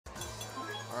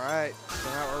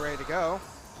go.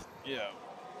 Yeah.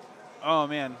 Oh,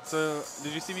 man. So,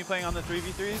 did you see me playing on the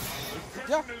 3v3?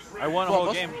 Yeah. I won a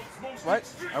whole game. What?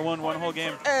 I won one whole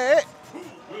game. Hey!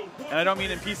 And I don't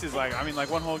mean in pieces. Like, I mean like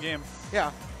one whole game.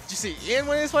 Yeah. Did you see Ian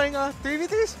when he was playing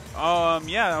 3v3s?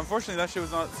 Yeah. Unfortunately, that shit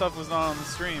was not on the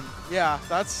stream. Yeah,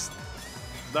 that's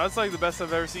like the best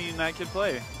I've ever seen that kid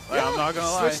play. Like, yeah, I'm not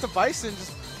gonna lie. Switched to Bison,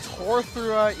 just tore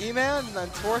through E-Man, and then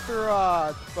tore through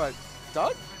what?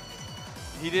 Doug?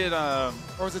 He did. Or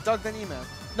was it Doug then E-Man?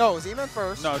 No, it was E-Man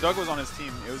first. No, Doug was on his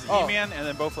team. It was E-Man and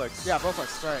then Bowflex. Yeah,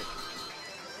 Bowflex. That's right.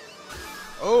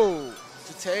 Oh,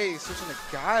 Jate switching to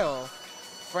Guile.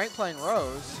 Frank playing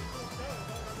Rose.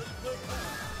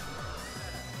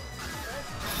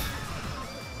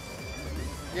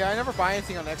 Yeah, I never buy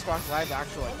anything on Xbox Live,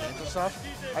 actual like games or stuff.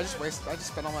 I just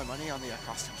spend all my money on the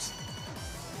costumes.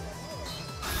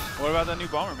 What about that new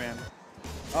Bomberman?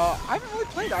 I haven't really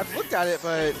played it. I've looked at it,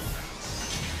 but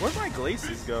where'd my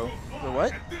glasses go? The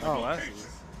what? Oh, glasses.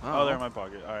 Oh, they're in my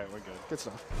pocket. All right, we're good. Good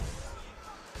stuff.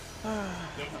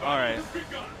 All right.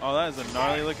 Oh, that is a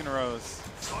gnarly looking Rose.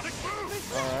 All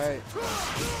right.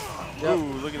 Yep.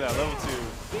 Ooh, look at that, level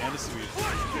 2 and a sweep.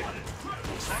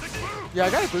 Yeah, I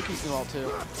got a Buki's new ult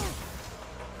too.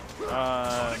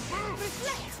 I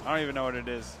don't even know what it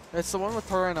is. It's the one with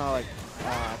her and like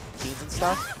beads and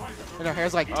stuff. And her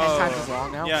hair's like 10 times as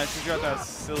long now. Yeah, she's got that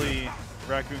silly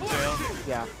raccoon tail.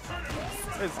 Yeah.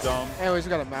 It's dumb. Anyways,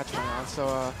 we got a match going on,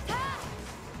 so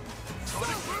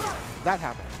that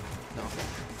happened. No.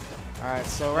 All right,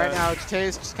 so right now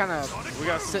Jate's just kind of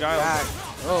sitting back.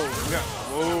 Oh,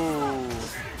 whoa!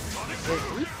 Wait,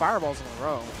 3 fireballs in a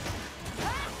row.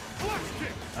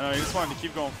 I know, he just wanted to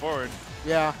keep going forward.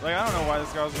 Yeah. Like, I don't know why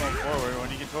this guy was going forward when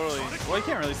he can totally. Well, he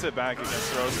can't really sit back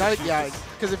against Rose. Yeah,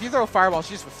 because if you throw a fireball,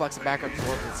 she just reflects it back up to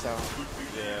orbit. So.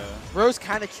 Yeah. Rose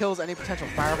kind of kills any potential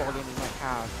fireball game you might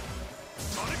have.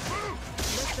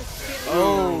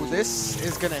 Oh, this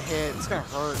is gonna hit. It's gonna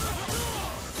hurt.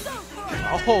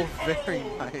 Oh, very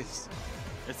nice.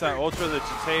 It's that ultra that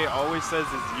Jate always says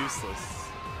is useless.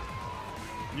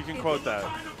 You can quote that.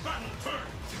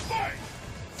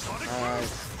 Alright,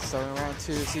 so in round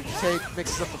 2, see if Jate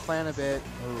mixes up the plan a bit.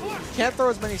 Ooh. Can't throw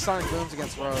as many Sonic Booms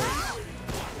against Rose.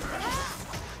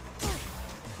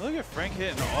 Look at Frank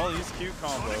hitting all these cute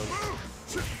combos.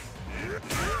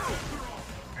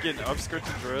 Getting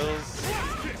upskirted drills.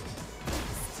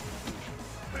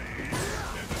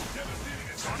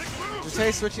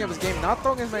 Jate switching up his game, not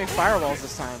throwing as many fireballs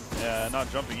this time. Yeah,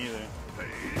 not jumping either.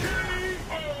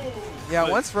 Yeah,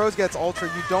 but once Rose gets ultra,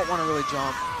 you don't want to really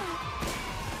jump.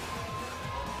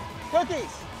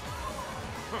 Cookies!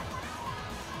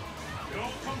 It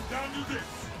all comes down to this.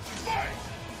 Fight!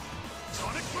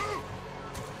 Sonic Boom!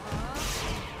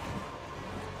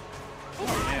 Oh,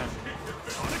 man.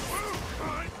 Sonic Boom!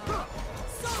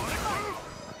 Sonic Boom!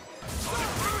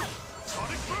 Sonic Boom!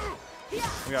 Sonic Boom!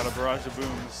 We got a barrage of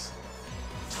booms.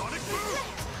 Sonic Boom!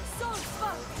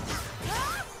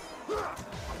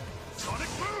 Sonic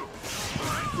Boom!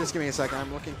 Just give me a second.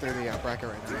 I'm looking through the bracket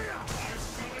right now.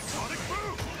 Sonic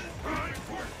Boom! Sonic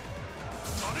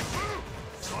Boom!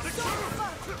 Sonic Boom!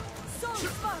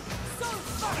 Sonic Boom!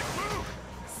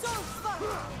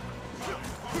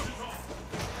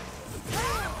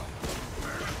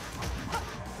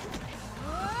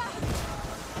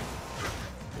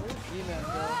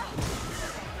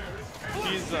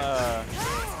 He's, I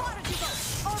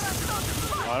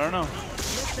don't know.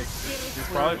 He's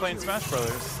probably playing Smash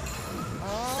Brothers.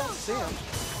 See him.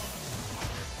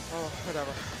 Oh,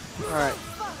 whatever. Alright.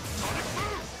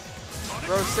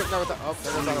 Rose sitting there with the. Oh,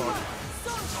 there goes that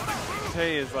one.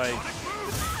 Tay is like.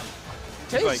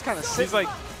 Tay's like, kind of sitting. He's like,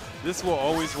 this will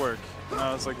always work. And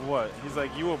I was like, what? He's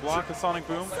like, you will block a Sonic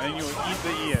Boom and you will eat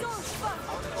the EX.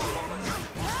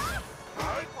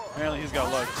 Apparently he's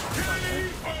got luck.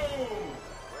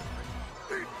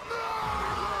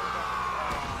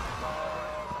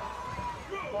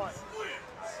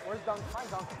 Where's Dunk? Hi,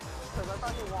 Dunk. Because I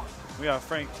thought you won. We got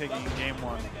Frank taking game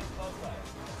 1.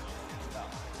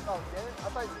 Oh, did it? I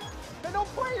thought you... Then don't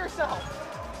play yourself!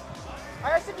 I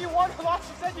asked if you won or lost,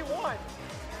 you said you won!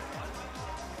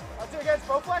 That's it against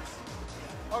Bowflex?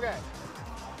 Okay.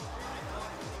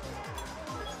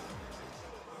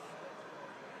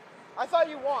 I thought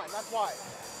you won, that's why.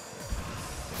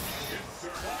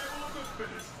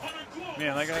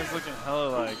 Man, that guy's looking hella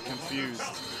like confused.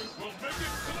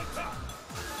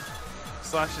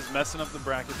 Slash is messing up the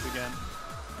brackets again.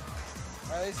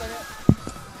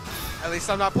 At least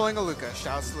I'm not pulling a Luca.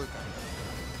 Shouts to Luca.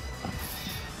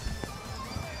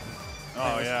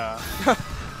 Oh yeah.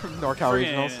 NorCal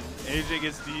Regionals. AJ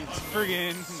gets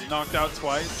friggin' knocked out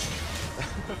twice.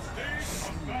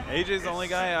 AJ's the only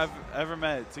guy I've ever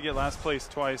met to get last place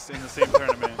twice in the same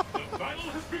tournament. The battle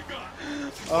has begun.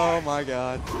 Oh my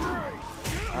god.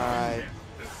 Alright.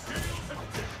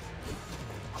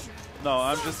 No,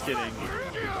 I'm just kidding.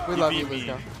 We He love beat you, me.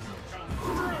 Luca.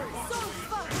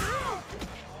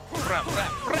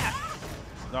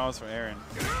 No, it was from Aaron.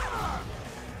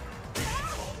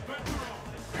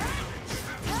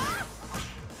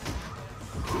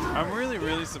 I'm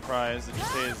really surprised that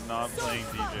Jay is not playing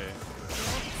DJ.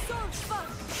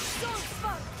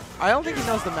 I don't think he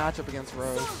knows the matchup against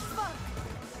Rose.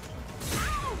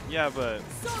 Yeah, but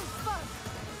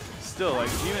still, like,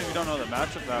 even if you don't know the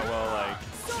matchup that well, like,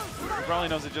 he probably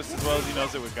knows it just as well as he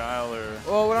knows it with Guile or...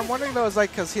 Well, what I'm wondering though is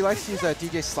like, because he likes to use that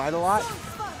DJ slide a lot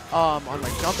on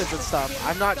like jump-ins and stuff.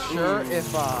 I'm not sure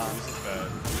if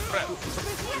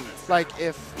like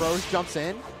if Rose jumps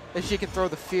in, if she can throw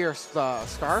the fear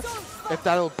scarf, if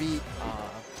that'll beat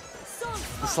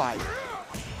the slide.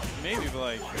 Maybe, but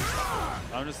like,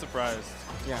 I'm just surprised.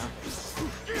 Yeah.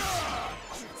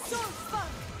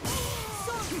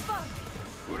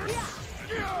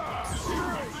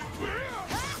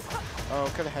 Oh,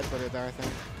 could have headbutted there, I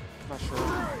think. Not sure.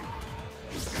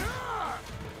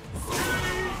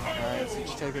 Alright,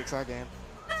 CGT picks that game.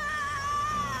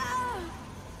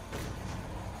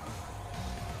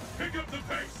 Pick up the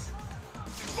pace.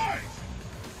 Fight!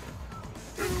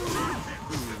 The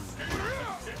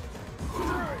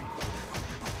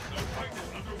fight is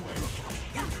underway.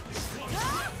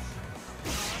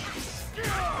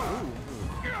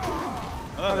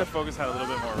 I thought that focus had a little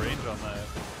bit more range on that.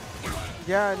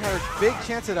 Yeah, it had a big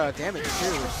chance at damage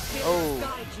too. Oh,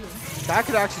 that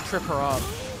could actually trip her up.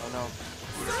 Oh no.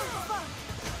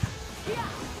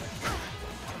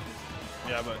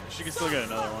 Yeah, but she can still get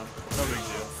another one. No big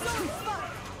deal.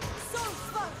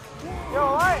 Yo,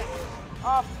 alright.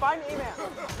 Find email.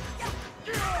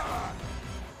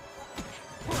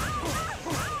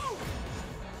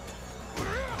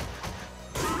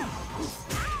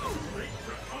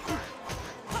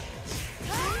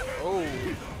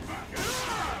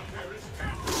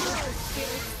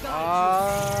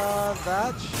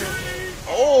 That should.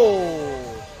 Oh!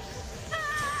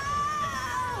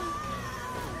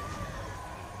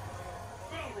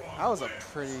 That was a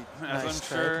pretty As nice I'm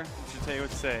trick. sure Jite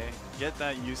would say, get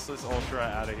that useless Ultra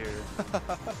out of here.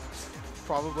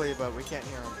 Probably, but we can't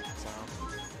hear him. So.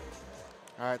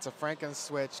 Alright, so Frank gonna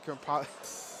switch.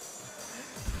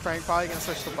 Frank probably gonna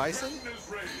switch to Bison.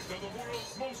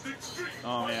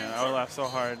 Oh man, I would laugh so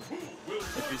hard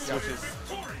if he switches.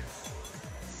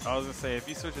 I was gonna say, if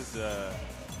he switches to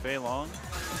Fei Long,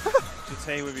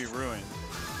 Jite would be ruined.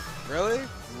 Really?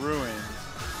 Ruined.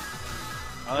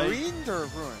 Ruined or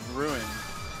ruined? Ruined.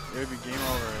 It would be game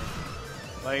over.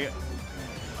 Like,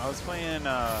 I was playing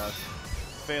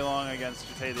Fei Long against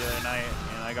Jite the other night,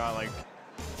 and I got like...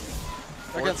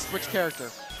 Against which character?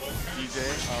 DJ.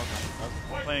 I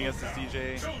was playing against his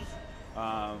DJ.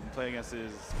 Playing against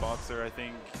his boxer, I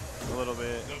think, a little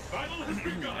bit.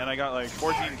 And I got like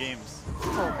 14 games.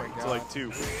 Oh my god. To like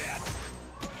 2. Crazy.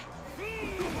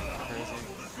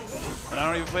 And I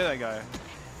don't even play that guy.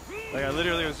 Like, I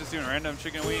literally was just doing random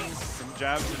chicken wings, some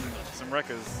jabs, and some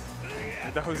rekkas.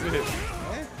 Like, that was it.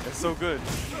 It's so good.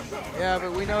 Yeah,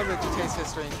 but we know that Jite's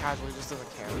history and casually just doesn't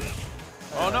care.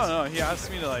 Oh, no. He asked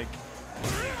me to, like,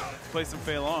 play some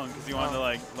Fei Long because he wanted to,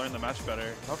 like, learn the match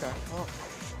better. Okay. Oh.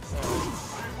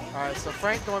 Alright, so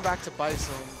Frank going back to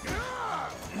Bison.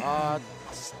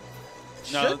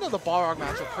 Should know the Balrog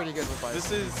matchup pretty good with Bison.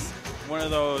 This is one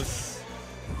of those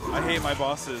I hate my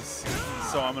bosses,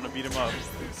 so I'm going to beat him up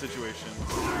situations.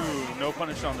 Ooh, no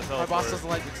punish on the teleport. My boss doesn't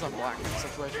like because I'm black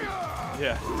situation.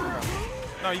 Yeah.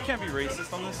 Okay. No, you can't be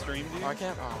racist on this stream, dude. Oh, I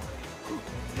can't? Oh.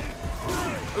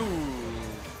 Ooh.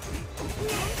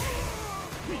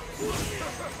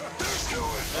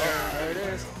 There it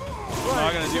is.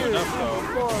 Not going to do enough, though.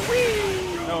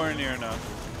 Nowhere near enough.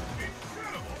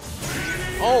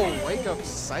 Oh, wake up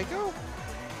Psycho?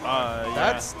 Yeah.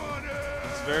 That's...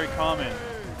 It's very common.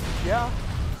 Yeah.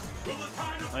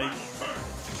 Like,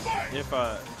 if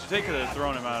Jite could have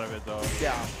thrown him out of it, though.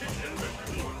 Yeah.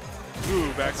 Ooh,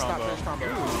 back That's not combo. finished combo.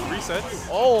 Ooh, resets.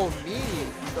 Oh, neat.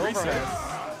 Overhead. Resets.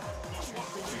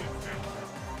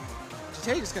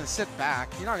 Jite just going to sit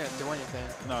back. He's not going to do anything.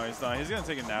 No, he's not. He's going to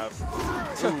take a nap.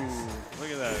 Ooh,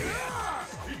 look at that.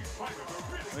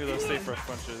 Look at those safe rush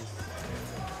punches.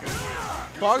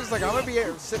 Bog's like, I'm going to be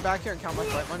able to sit back here and count my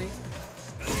fight money.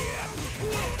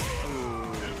 Ooh.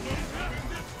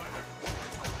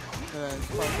 And then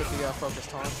Frank with the focus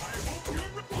taunt.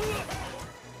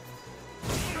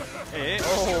 Hey.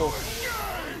 Oh.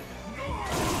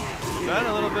 Is that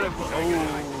a little bit of...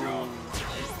 Oh.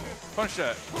 Punch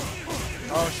that.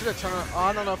 Oh, should have turned. Oh,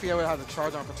 I don't know if he would have the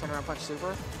charge on for turnaround punch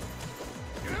super.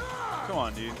 Come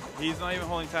on, dude. He's not even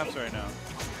holding taps right now.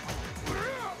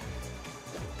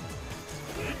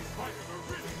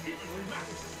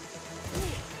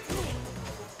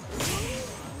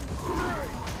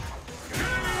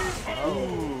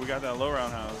 Oh, we got that low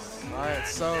roundhouse. All right,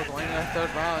 so going into the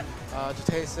third round,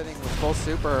 Jate sitting with full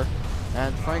super,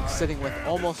 and Frank sitting with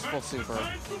almost full super.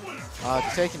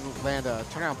 Jate can land a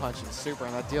turnaround punch and super,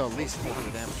 and that deal at least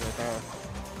 400 damage right there.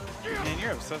 Man,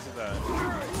 you're obsessed with that.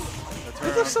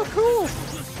 That looks so cool.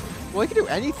 Well, he can do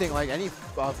anything, like any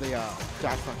of the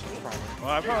dash punches, probably.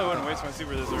 Well, I probably wouldn't waste my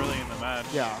super this early in the match.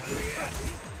 Yeah.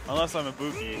 Unless I'm a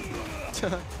Buki.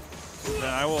 Then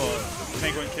I will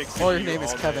make one kick. Or your name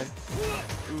is Kevin.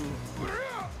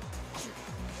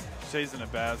 Shay's in a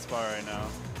bad spot right now.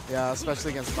 Yeah,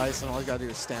 especially against Bison. All you gotta do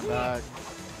is stand back.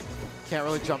 Can't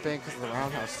really jump in because of the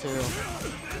roundhouse too.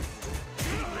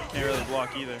 Can't really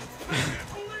block either.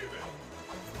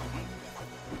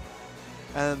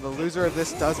 And the loser of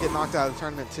this does get knocked out of the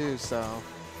tournament too, so.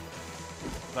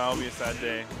 That'll be a sad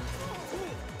day.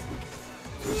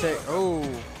 Oh.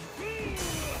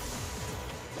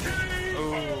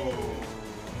 Oh.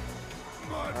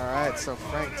 All right, so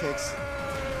Frank takes.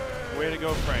 Way to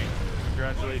go, Frank.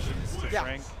 Congratulations to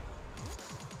Frank.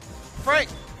 Frank,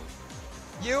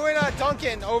 you and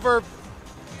Duncan over.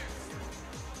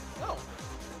 No.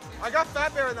 I got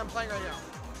Fat Bear and I'm playing right now.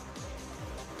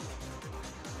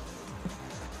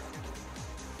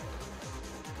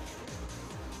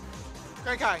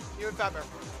 Okay, Kai, you and Fat Bear.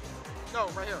 No,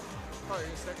 right here. Oh, you're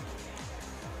gonna stick.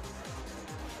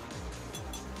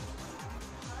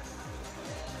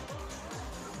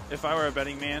 If I were a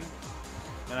betting man,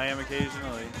 and I am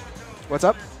occasionally. What's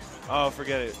up? Oh,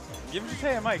 forget it. Give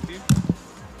Jay a mic, dude.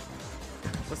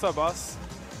 What's up, boss?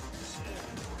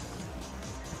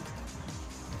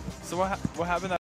 So what happened?